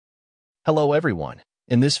Hello everyone.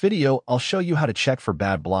 In this video, I'll show you how to check for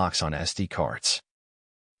bad blocks on SD cards.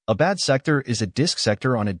 A bad sector is a disk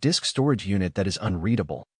sector on a disk storage unit that is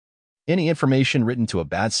unreadable. Any information written to a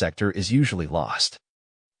bad sector is usually lost.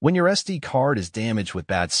 When your SD card is damaged with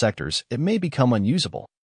bad sectors, it may become unusable.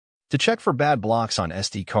 To check for bad blocks on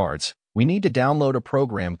SD cards, we need to download a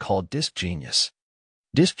program called DiskGenius.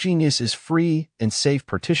 DiskGenius is free and safe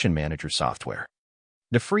partition manager software.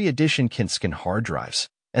 The free edition can scan hard drives,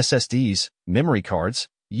 SSDs, memory cards,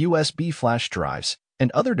 USB flash drives, and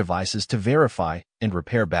other devices to verify and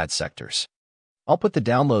repair bad sectors. I'll put the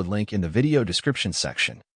download link in the video description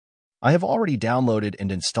section. I have already downloaded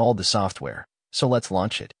and installed the software, so let's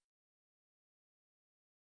launch it.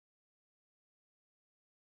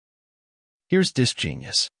 Here's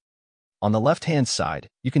DiskGenius. On the left-hand side,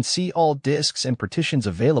 you can see all disks and partitions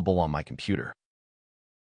available on my computer.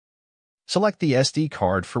 Select the SD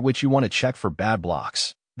card for which you want to check for bad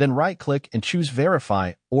blocks. Then right-click and choose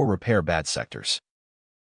Verify or Repair Bad Sectors.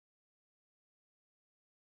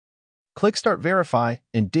 Click Start Verify,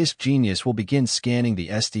 and DiskGenius will begin scanning the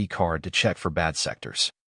SD card to check for bad sectors.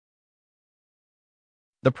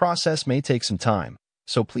 The process may take some time,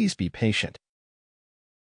 so please be patient.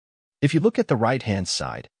 If you look at the right-hand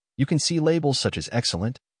side, you can see labels such as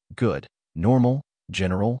Excellent, Good, Normal,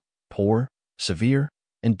 General, Poor, Severe,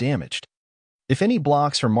 and Damaged. If any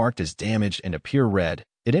blocks are marked as damaged and appear red,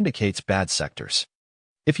 it indicates bad sectors.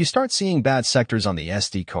 If you start seeing bad sectors on the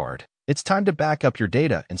SD card, it's time to back up your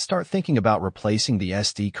data and start thinking about replacing the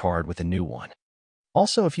SD card with a new one.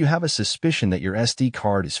 Also, if you have a suspicion that your SD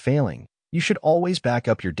card is failing, you should always back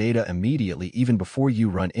up your data immediately even before you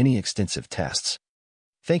run any extensive tests.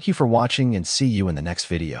 Thank you for watching and see you in the next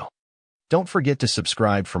video. Don't forget to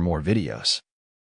subscribe for more videos.